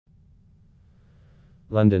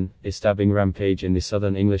London, a stabbing rampage in the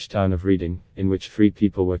southern English town of Reading, in which 3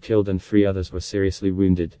 people were killed and 3 others were seriously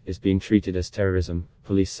wounded, is being treated as terrorism,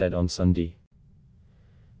 police said on Sunday.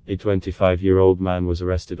 A 25-year-old man was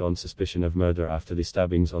arrested on suspicion of murder after the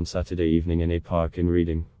stabbings on Saturday evening in a park in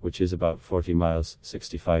Reading, which is about 40 miles,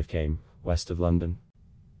 65 km, west of London.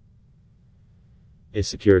 A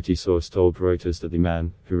security source told Reuters that the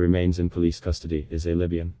man, who remains in police custody, is a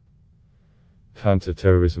Libyan.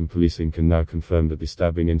 Counter-terrorism policing can now confirm that the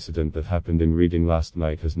stabbing incident that happened in Reading last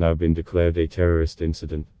night has now been declared a terrorist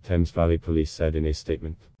incident, Thames Valley Police said in a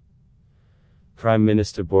statement. Prime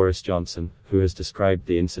Minister Boris Johnson, who has described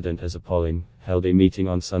the incident as appalling, held a meeting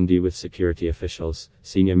on Sunday with security officials,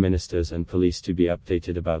 senior ministers and police to be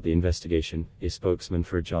updated about the investigation, a spokesman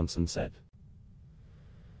for Johnson said.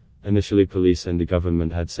 Initially, police and the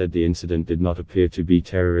government had said the incident did not appear to be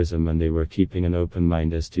terrorism and they were keeping an open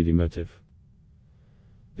mind as to the motive.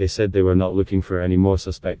 They said they were not looking for any more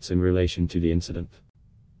suspects in relation to the incident.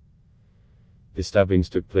 The stabbings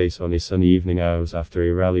took place on a sunny evening hours after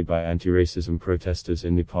a rally by anti-racism protesters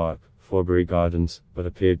in the park, Forbury Gardens, but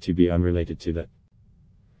appeared to be unrelated to that.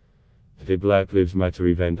 The Black Lives Matter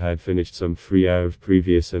event had finished some 3 hours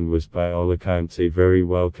previous and was by all accounts a very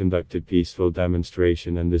well-conducted peaceful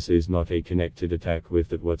demonstration, and this is not a connected attack with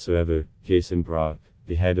that whatsoever, Jason Brock,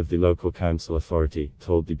 the head of the local council authority,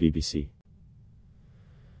 told the BBC.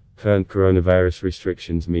 Current coronavirus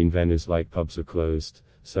restrictions mean venues like pubs are closed,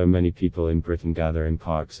 so many people in Britain gather in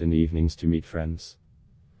parks in the evenings to meet friends.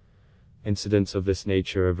 Incidents of this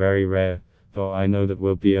nature are very rare, though I know that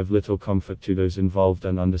will be of little comfort to those involved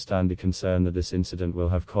and understand the concern that this incident will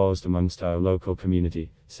have caused amongst our local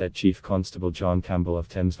community, said Chief Constable John Campbell of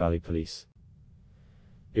Thames Valley Police.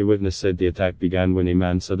 A witness said the attack began when a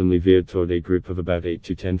man suddenly veered toward a group of about 8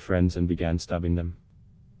 to 10 friends and began stabbing them.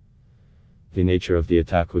 The nature of the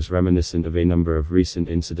attack was reminiscent of a number of recent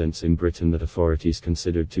incidents in Britain that authorities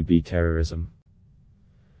considered to be terrorism.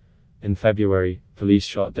 In February, police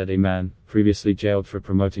shot dead a man, previously jailed for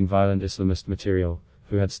promoting violent Islamist material,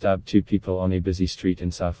 who had stabbed 2 people on a busy street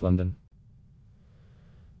in South London.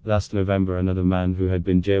 Last November, another man who had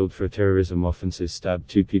been jailed for terrorism offences stabbed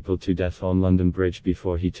 2 people to death on London Bridge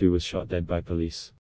before he too was shot dead by police.